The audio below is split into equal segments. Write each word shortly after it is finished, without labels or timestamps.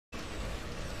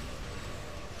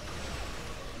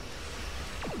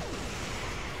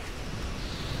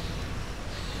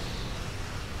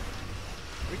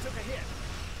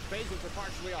phasers are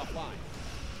partially offline.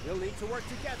 We'll need to work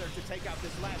together to take out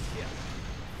this last ship.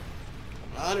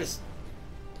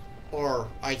 Or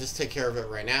I just take care of it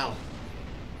right now.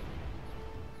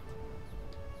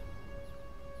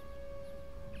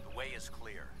 The way is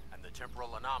clear, and the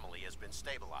temporal anomaly has been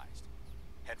stabilized.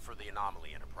 Head for the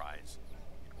anomaly, Enterprise.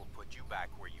 It will put you back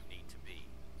where you need to be.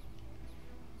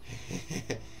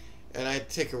 And I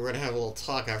take it we're gonna have a little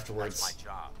talk afterwards. That's my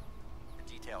job. The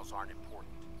details aren't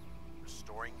important.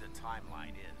 Restoring the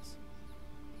timeline is.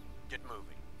 Get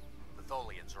moving. The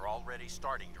Tholians are already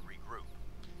starting to regroup.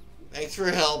 Thanks for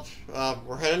your help.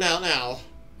 We're heading out now.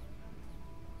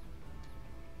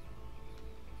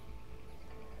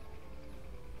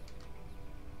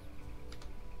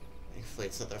 Thankfully,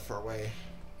 it's not that far away.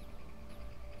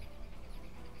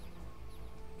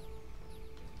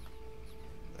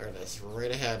 There it is,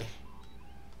 right ahead.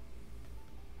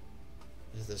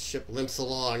 As the ship limps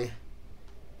along.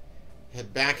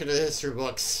 Head back into the history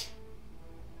books.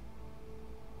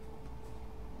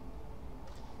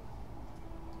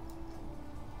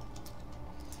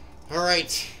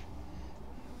 Alright.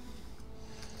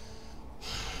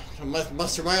 I must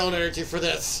muster my own energy for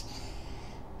this.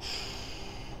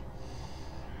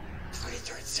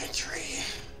 23rd century.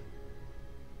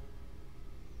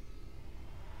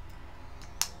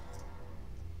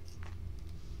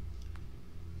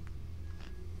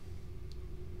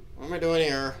 What am I doing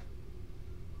here?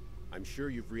 I'm sure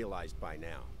you've realized by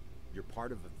now, you're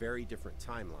part of a very different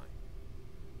timeline.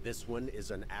 This one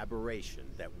is an aberration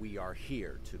that we are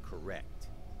here to correct.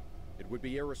 It would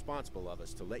be irresponsible of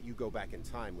us to let you go back in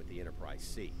time with the Enterprise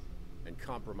C, and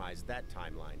compromise that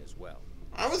timeline as well.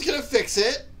 I was gonna fix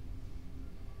it.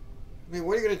 I mean,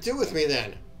 what are you gonna do with me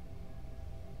then?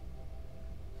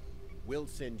 We'll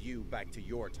send you back to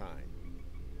your time.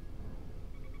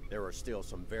 There are still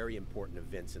some very important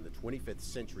events in the 25th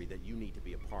century that you need to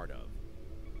be a part of.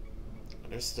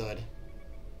 Understood.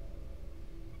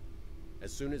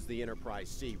 As soon as the Enterprise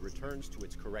C returns to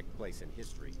its correct place in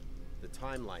history, the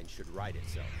timeline should right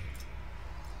itself.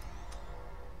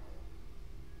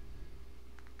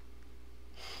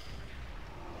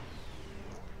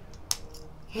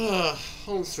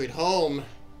 Home sweet home.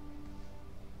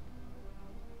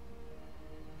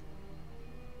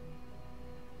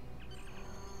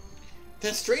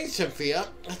 That's strange, Cynthia.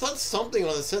 I thought something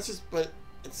on the sensors, but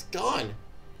it's gone.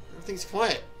 Everything's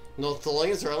quiet. No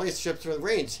Tholians or alien ships within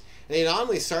range. And the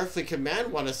anomaly Starfleet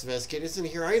Command want us to investigate isn't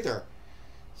here either.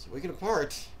 So we can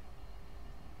apart.